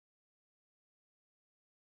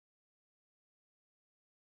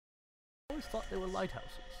always thought they were lighthouses.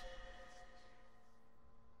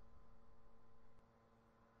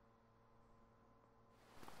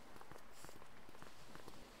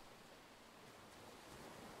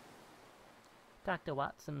 Dr.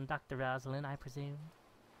 Watson, Dr. Rosalind, I presume?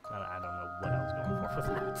 I don't know what I was going for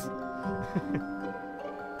that.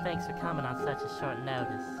 Thanks for coming on such a short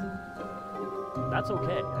notice. That's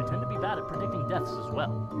okay. I tend to be bad at predicting deaths as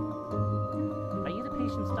well. Are you the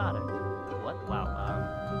patient's daughter? What? Wow,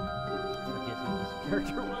 forget who this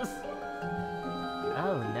character was.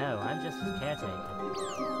 Oh no, I'm just his caretaker.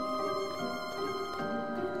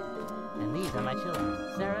 And these are my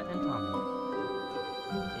children, Sarah and Tommy.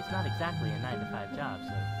 It's not exactly a 9-to-5 job,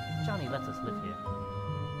 so Johnny lets us live here.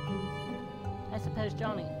 I suppose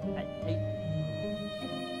Johnny...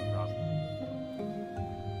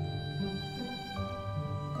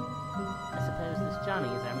 I suppose this Johnny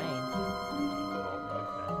is our main.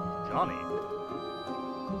 Johnny?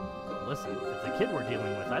 Listen, if it's a kid we're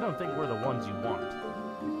dealing with, I don't think we're the ones you want.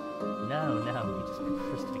 No, he just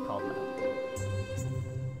prefers to be called that.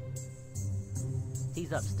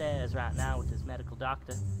 He's upstairs right now with his medical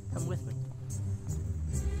doctor. Come with me.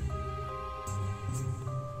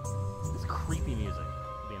 This creepy music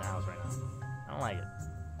to be in a house right now. I don't like it.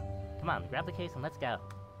 Come on, grab the case and let's go.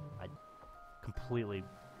 I completely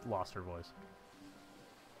lost her voice.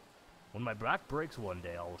 When my back breaks one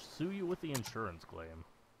day, I'll sue you with the insurance claim.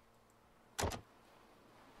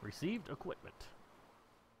 Received equipment.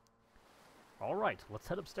 Alright, let's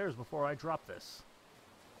head upstairs before I drop this.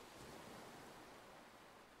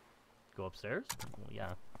 Go upstairs? Well,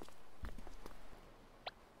 yeah.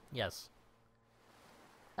 Yes.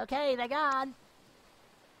 Okay, they're gone.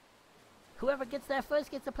 Whoever gets there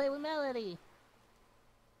first gets to play with Melody.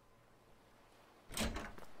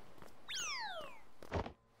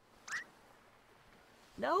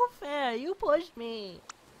 No fair, you pushed me.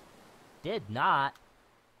 Did not.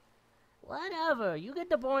 Whatever, you get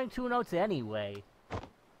the boring 2 notes anyway.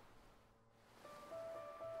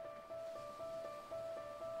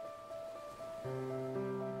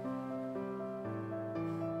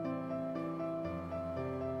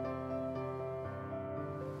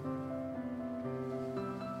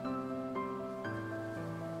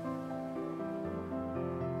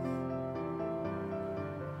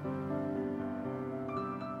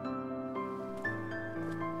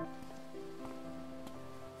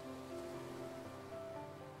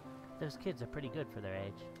 Those kids are pretty good for their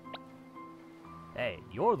age. Hey,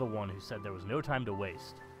 you're the one who said there was no time to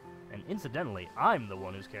waste. And incidentally, I'm the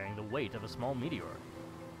one who's carrying the weight of a small meteor.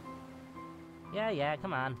 Yeah,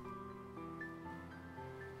 come on.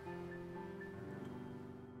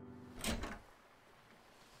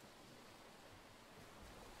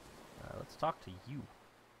 Let's talk to you.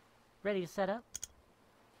 Ready to set up?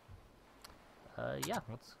 Yeah,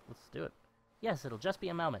 let's do it. Yes, it'll just be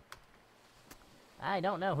a moment. I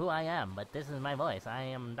don't know who I am, but this is my voice. I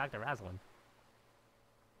am Dr. Rosalind.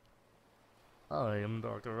 I am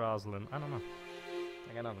Dr. Rosalind. I don't know.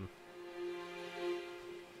 I got nothing.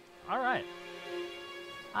 Alright.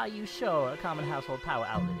 Are you sure a common household power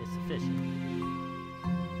outlet is sufficient?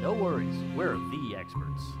 No worries. We're the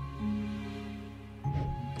experts.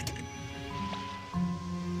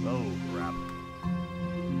 Oh, crap.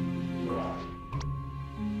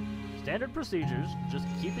 Standard procedures. Just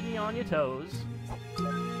keeping you on your toes. Ooh,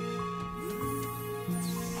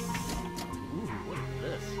 what is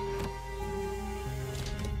this?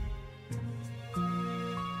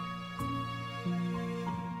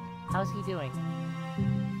 How's he doing?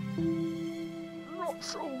 Not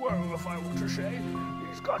so well, if I were to say.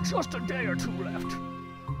 He's got just a day or 2 left.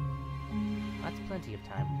 That's plenty of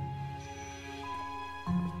time.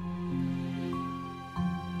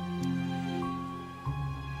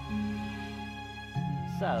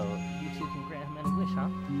 So, you two can grant him any wish, huh?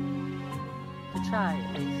 To try,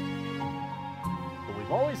 at least. But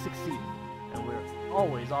we've always succeeded. And we're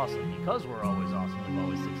always awesome. Because we're always awesome, we've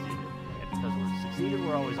always succeeded. And because we're succeeded,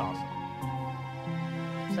 we're always awesome.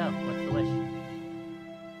 So, what's the wish?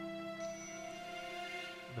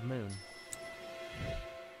 The moon.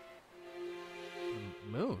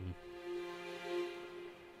 The moon?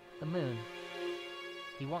 The moon.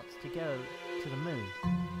 He wants to go to the moon.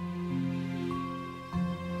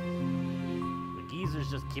 The geezers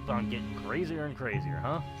just keep on getting crazier and crazier,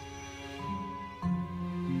 huh?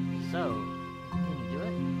 So, can you do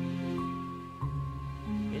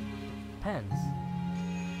it? It depends.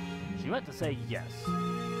 She meant to say yes.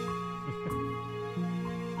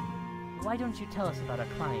 Why don't you tell us about our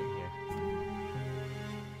client here?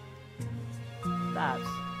 That's...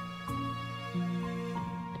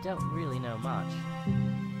 I don't really know much.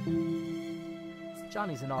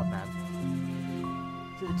 Johnny's an odd man.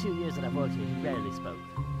 Through the 2 years that I've worked here, he rarely spoke.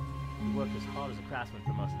 He worked as hard as a craftsman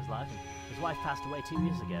for most of his life, and his wife passed away 2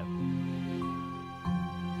 years ago.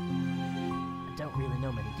 I don't really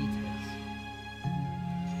know many details.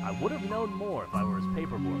 I would have known more if I were his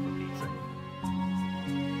paperboy, for Pete's sake.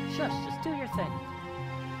 Shush, just do your thing.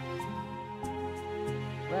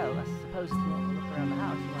 Well, I suppose if you want to look around the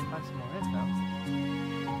house, you want to find some more info.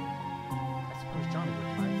 I suppose Johnny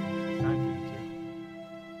wouldn't mind taking time for you two.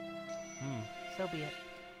 So be it.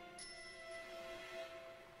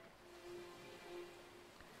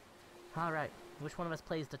 Alright, which one of us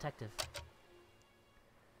plays detective?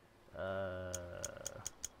 I'm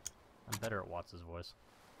better at Watts' voice.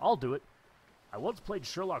 I'll do it. I once played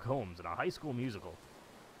Sherlock Holmes in a high school musical.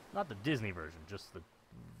 Not the Disney version, just the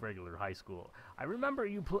regular high school. I remember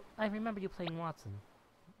you playing Watson.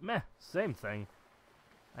 Meh, same thing.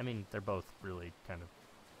 I mean, they're both really kind of,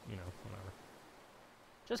 you know, whatever.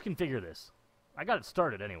 Just configure this. I got it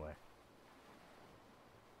started anyway.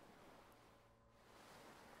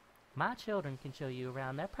 My children can show you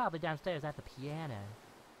around. They're probably downstairs at the piano.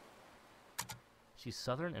 She's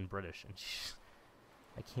Southern and British, and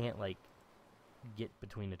I can't, like, get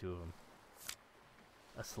between the two of them.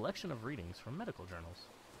 A selection of readings from medical journals.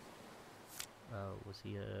 Was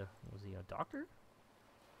he a doctor?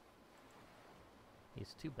 He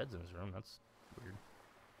has 2 beds in his room. That's weird.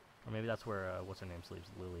 Or maybe that's where what's her name sleeps,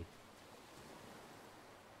 Lily.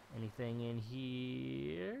 Anything in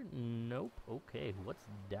here? Nope. Okay, what's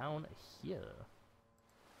down here?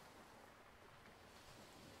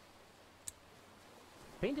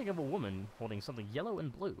 Painting of a woman holding something yellow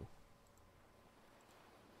and blue.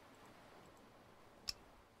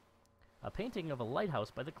 A painting of a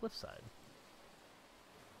lighthouse by the cliffside.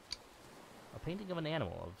 A painting of an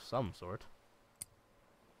animal of some sort.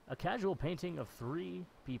 A casual painting of 3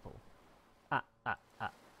 people.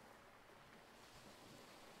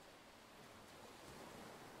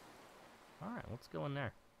 Alright, let's go in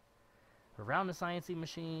there. Around the sciencey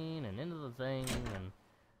machine and into the thing and...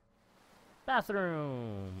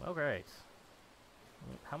 Bathroom! Alright.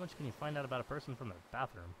 How much can you find out about a person from their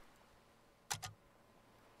bathroom?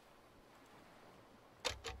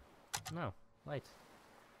 No. Light.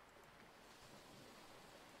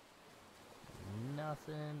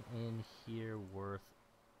 Nothing in here worth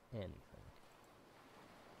anything.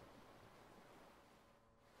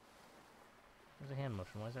 There's a hand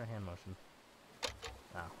motion. Why is there a hand motion?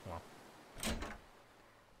 Ah, well.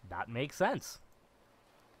 That makes sense.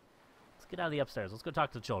 Let's get out of the upstairs. Let's go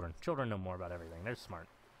talk to the children. Children know more about everything. They're smart.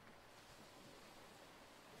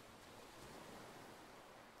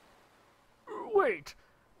 Wait!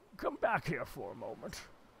 Come back here for a moment.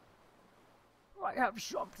 I have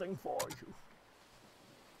something for you.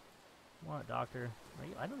 What, doctor?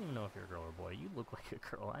 I don't even know if you're a girl or a boy. You look like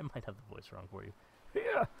a girl. I might have the voice wrong for you.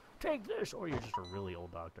 Here, take this, or you're just a really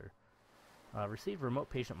old doctor. Receive remote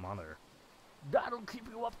patient monitor. That'll keep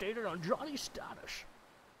you updated on Johnny's status.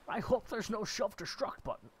 I hope there's no self-destruct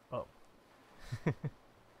button. Oh.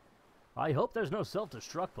 I hope there's no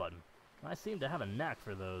self-destruct button. I seem to have a knack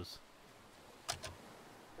for those.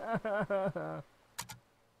 Okay,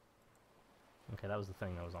 that was the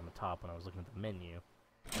thing that was on the top when I was looking at the menu.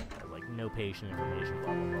 I was like, no patient information,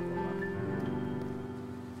 blah, blah, blah, blah,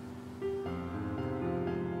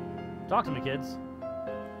 blah. Talk to me, kids.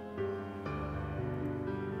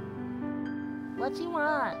 What you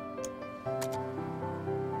want?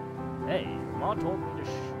 Hey, Ma told me to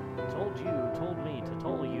told me to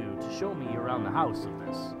tell you to show me around the house of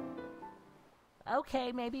this.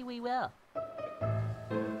 Okay, maybe we will.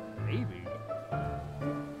 Maybe.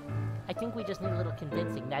 I think we just need a little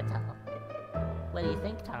convincing, that's all. What do you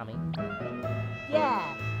think, Tommy?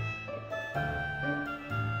 Yeah!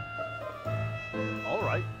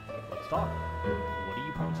 Alright, let's talk. What do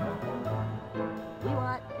you punch out? We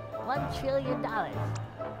want $1 trillion.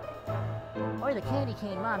 Or the candy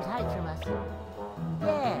cane Mom's hides from us.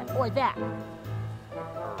 Yeah, or that.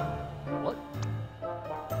 What?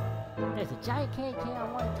 There's a giant candy cane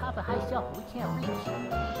on one top of high shelf we can't reach.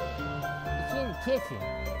 It's in the kitchen.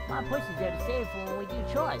 Mom pushes there to save for when we do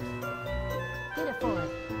chores. Get it for us,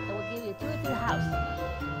 and we'll give you a tour through the house.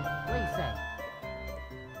 What do you say?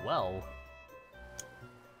 Well...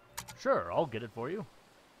 Sure, I'll get it for you.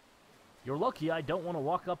 You're lucky I don't want to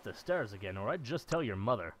walk up the stairs again, or I'd just tell your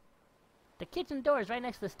mother. The kitchen door is right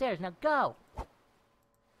next to the stairs. Now go!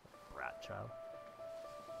 Brat child.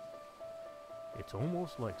 It's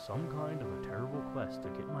almost like some kind of a terrible quest to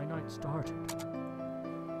get my night started.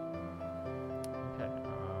 Okay,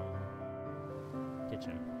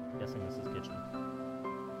 kitchen. I'm guessing this is kitchen.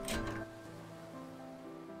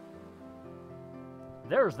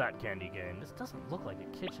 There's that candy cane. This doesn't look like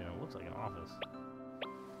a kitchen. It looks like an office.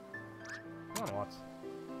 Come on, Watts.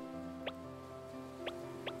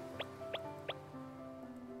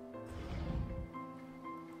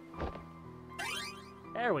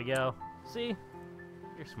 There we go. See?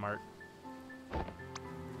 You're smart.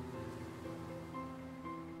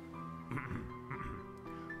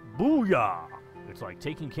 Booyah! It's like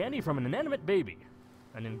taking candy from an inanimate baby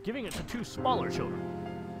and then giving it to two smaller children.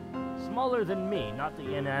 Smaller than me, not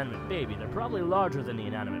the inanimate baby. They're probably larger than the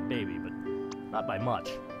inanimate baby, but not by much.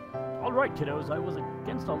 Alright, kiddos, I was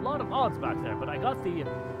against a lot of odds back there, but I got the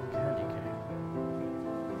candy cane.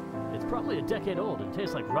 It's probably a decade old and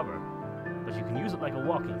tastes like rubber, but you can use it like a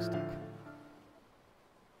walking stick.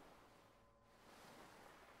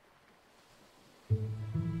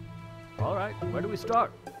 Alright, where do we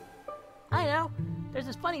start? I know. There's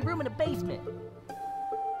this funny room in the basement.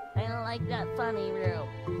 I don't like that funny room.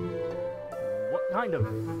 What kind of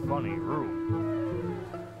funny room?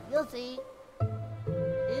 You'll see.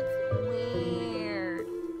 It's weird.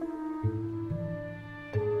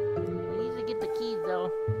 We need to get the keys,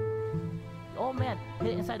 though. The old man hid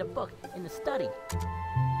it inside a book in the study.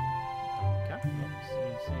 Okay.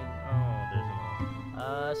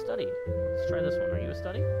 Oh, there's an study. Let's try this one. Are you a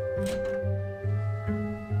study?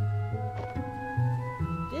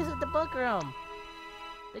 This is the book room.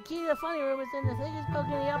 The key to the funny room is in the thickest book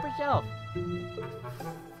in the upper shelf.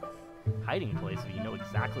 Hiding place if you know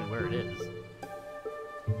exactly where it is.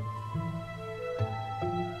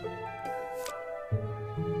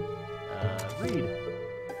 Read.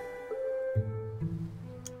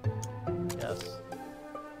 Yes.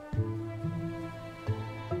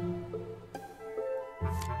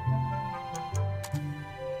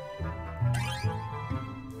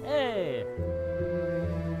 Hey!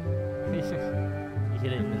 You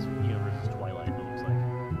hit it in this universe's Twilight, it looks like.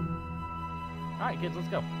 Alright, kids, let's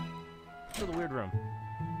go. To the weird room.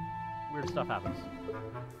 Weird stuff happens.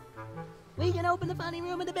 We can open the funny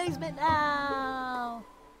room in the basement now!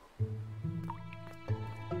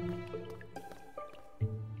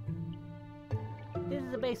 This is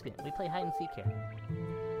the basement. We play hide and seek here.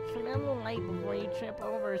 Turn on the light before you trip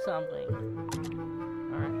over something.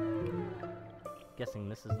 Alright. Guessing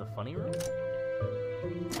this is the funny room?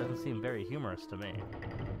 Doesn't seem very humorous to me.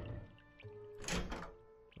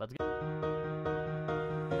 Let's go.